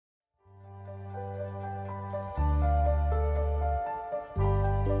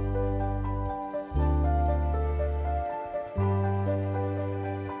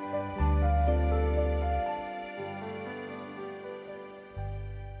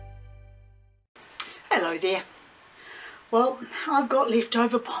Hello there. Well, I've got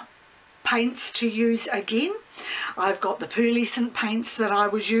leftover paints to use again. I've got the Pearlescent paints that I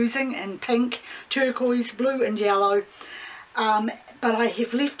was using in pink, turquoise, blue and yellow. But I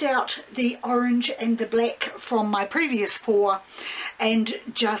have left out the orange and the black from my previous pour and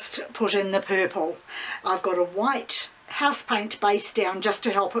just put in the purple. I've got a white house paint base down just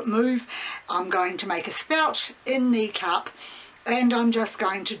to help it move. I'm going to make a spout in the cup. And I'm just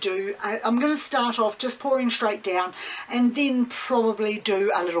going to do, I'm going to start off just pouring straight down and then probably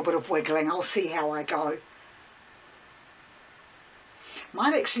do a little bit of wiggling. I'll see how I go.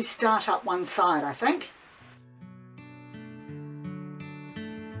 Might actually start up one side, I think.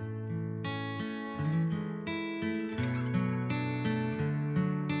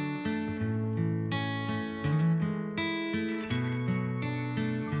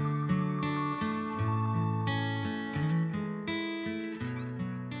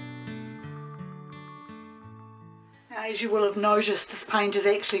 As you will have noticed, this paint is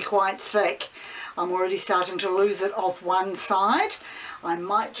actually quite thick. I'm already starting to lose it off one side. I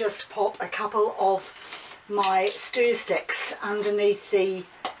might just pop a couple of my stir sticks underneath the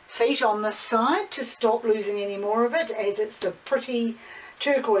feet on this side to stop losing any more of it, as it's the pretty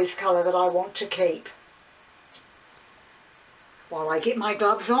turquoise colour that I want to keep. While I get my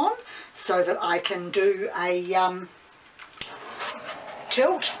gloves on so that I can do a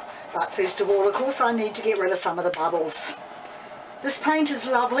tilt. But first of all, of course, I need to get rid of some of the bubbles. This paint is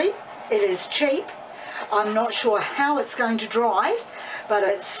lovely. It is cheap. I'm not sure how it's going to dry, but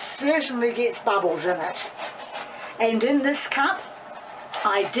it certainly gets bubbles in it. And in this cup,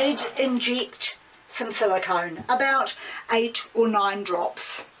 I did inject some silicone, about 8 or 9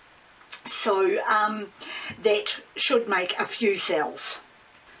 drops. So that should make a few cells.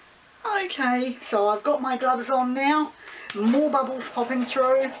 Okay, so I've got my gloves on now. More bubbles popping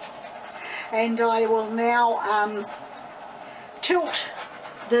through. And I will now tilt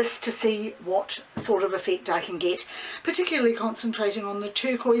this to see what sort of effect I can get, particularly concentrating on the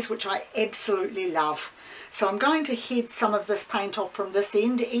turquoise, which I absolutely love. So I'm going to head some of this paint off from this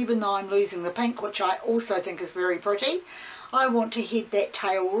end, even though I'm losing the pink, which I also think is very pretty. I want to head that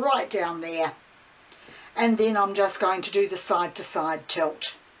tail right down there. And then I'm just going to do the side to side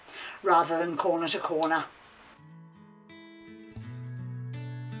tilt rather than corner to corner.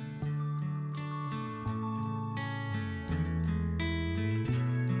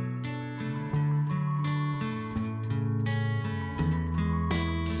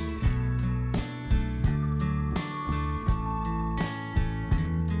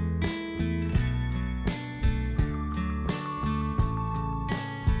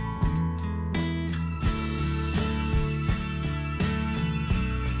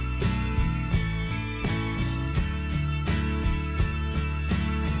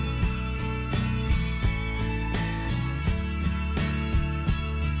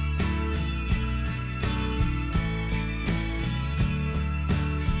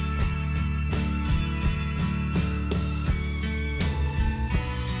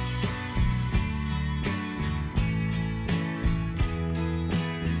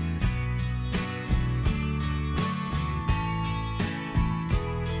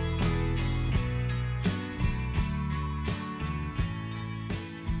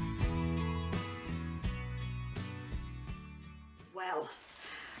 Well,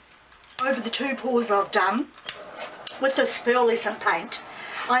 over the 2 pours I've done with this Pearlescent paint,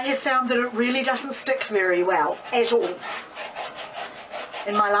 I have found that it really doesn't stick very well at all.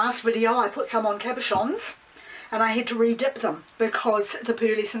 In my last video I put some on cabochons and I had to re-dip them because the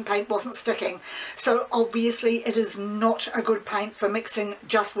Pearlescent paint wasn't sticking. So obviously it is not a good paint for mixing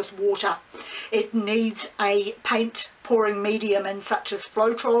just with water. It needs a paint pouring medium in, such as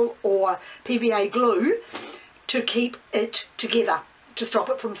Floetrol or PVA glue, to keep it together, to stop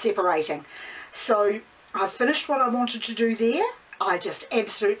it from separating. So I've finished what I wanted to do there. I just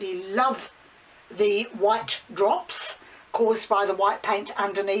absolutely love the white drops caused by the white paint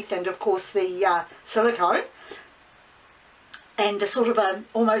underneath, and of course the silicone, and the sort of a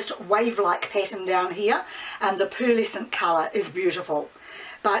almost wave-like pattern down here, and the Pearlescent colour is beautiful,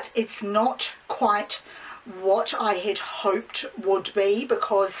 but it's not quite what I had hoped would be,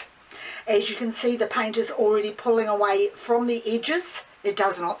 because as you can see, the paint is already pulling away from the edges. It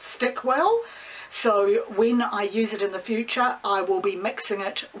does not stick well. So when I use it in the future, I will be mixing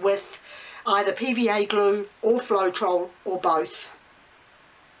it with either PVA glue or Floetrol or both.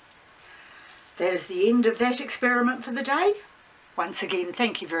 That is the end of that experiment for the day. Once again,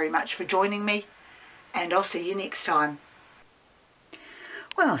 thank you very much for joining me, and I'll see you next time.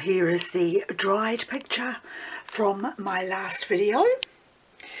 Well, here is the dried picture from my last video.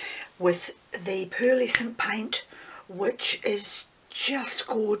 with the Pearlescent paint, which is just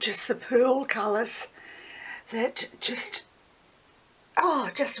gorgeous. The pearl colours that just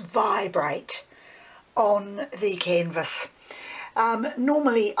vibrate on the canvas.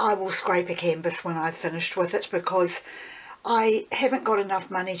 Normally I will scrape a canvas when I've finished with it because I haven't got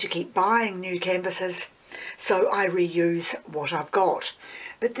enough money to keep buying new canvases, so I reuse what I've got.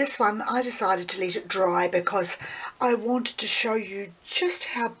 But this one I decided to let it dry because I wanted to show you just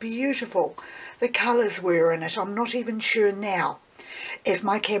how beautiful the colours were in it. I'm not even sure now if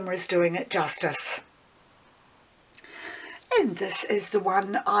my camera is doing it justice. And this is the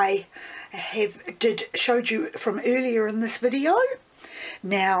one I showed you from earlier in this video.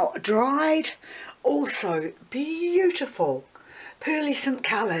 Now dried, also beautiful Pearlescent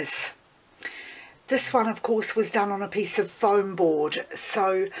colours. This one of course was done on a piece of foam board,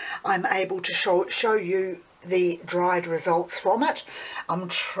 so I'm able to show you the dried results from it. I'm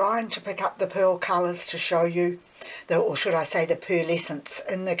trying to pick up the pearl colours to show you, or should I say the pearlescence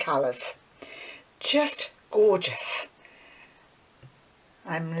in the colours. Just gorgeous.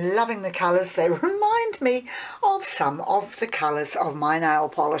 I'm loving the colours. They remind me of some of the colours of my nail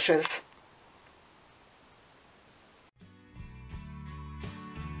polishes.